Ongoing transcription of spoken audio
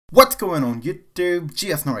What's going on YouTube?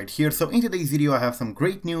 GSNO right here. So in today's video I have some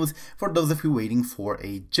great news for those of you waiting for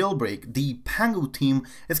a jailbreak. The PANGU team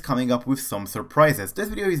is coming up with some surprises. This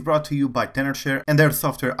video is brought to you by Tenorshare and their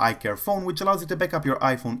software iCare Phone, which allows you to back up your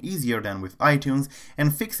iPhone easier than with iTunes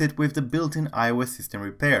and fix it with the built-in iOS system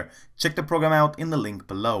repair. Check the program out in the link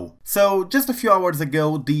below. So just a few hours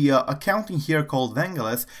ago, the account in here called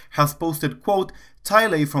Vangelis has posted, quote,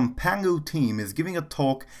 Tyle from PANGU team is giving a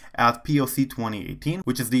talk at POC 2018,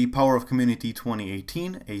 which is the Power of Community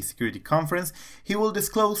 2018, a security conference. He will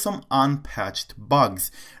disclose some unpatched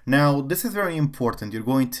bugs. Now, this is very important. You're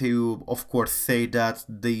going to, of course, say that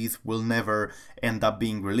these will never end up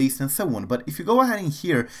being released and so on. But if you go ahead in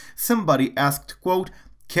here, somebody asked, quote,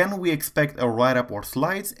 can we expect a write-up or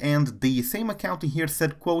slides? And the same account in here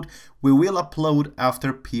said, quote, we will upload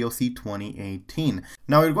after POC 2018.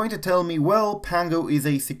 Now you're going to tell me, well, PANGU is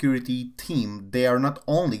a security team. They are not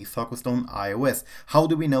only focused on iOS. How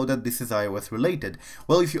do we know that this is iOS related?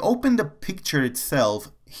 Well, if you open the picture itself,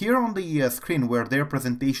 here on the screen where their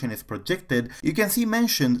presentation is projected, you can see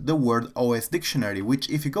mentioned the word OSDictionary, which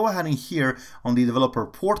if you go ahead in here on the developer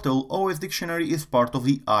portal, OSDictionary is part of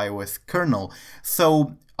the iOS kernel.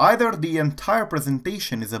 So either the entire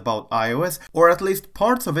presentation is about iOS, or at least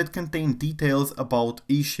parts of it contain details about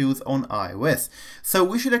issues on iOS. So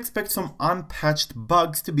we should expect some unpatched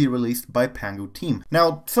bugs to be released by PANGU team.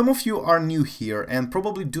 Now, some of you are new here and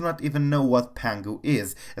probably do not even know what PANGU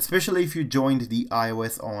is, especially if you joined the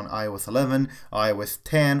iOS on iOS 11, iOS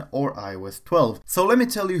 10 or iOS 12. So let me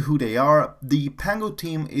tell you who they are. The PANGU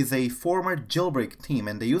team is a former jailbreak team,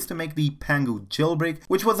 and they used to make the PANGU jailbreak,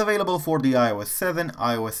 which was available for the iOS 7,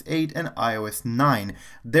 iOS 8 and iOS 9.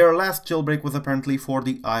 Their last jailbreak was apparently for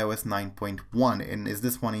the iOS 9.1 and is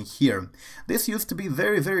this one in here. This used to be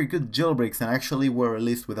very good jailbreaks and actually were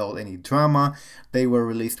released without any drama. They were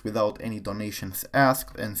released without any donations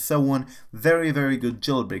asked and so on. Very good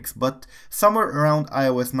jailbreaks, but somewhere around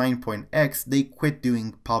iOS 9.x they quit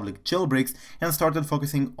doing public jailbreaks and started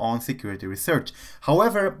focusing on security research.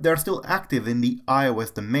 However, they're still active in the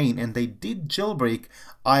iOS domain and they did jailbreak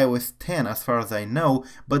iOS 10 as far as I know,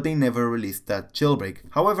 but they never released that jailbreak.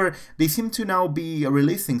 However, they seem to now be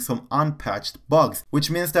releasing some unpatched bugs,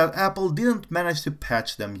 which means that Apple didn't manage to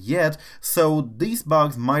patch them yet, so these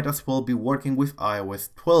bugs might as well be working with iOS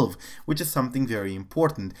 12, which is something very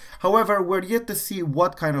important. However, we're yet to see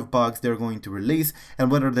what kind of bugs they're going to release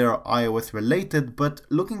and whether they're iOS related, but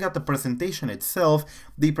looking at the presentation itself,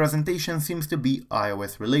 the presentation seems to be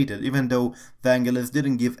iOS related, even though Vangelis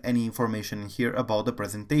didn't give any information here about the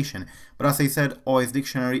presentation. But as I said,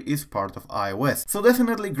 OSDictionary is part of iOS. So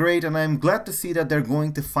definitely great, and I'm glad to see that they're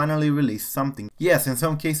going to finally release something. Yes, in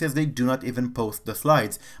some cases they do not even post the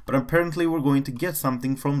slides, but apparently we're going to get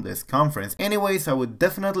something from this conference. Anyways, I would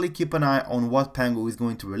definitely keep an eye on what PANGU is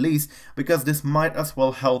going to release, because this might as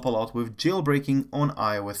well help a lot with jailbreaking on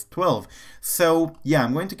iOS 12. So yeah,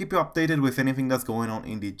 I'm going to keep you updated with anything that's going on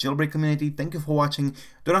in the jailbreak community. Thank you for watching.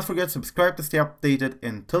 Do not forget to subscribe to stay updated.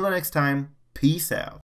 Until the next time, peace out.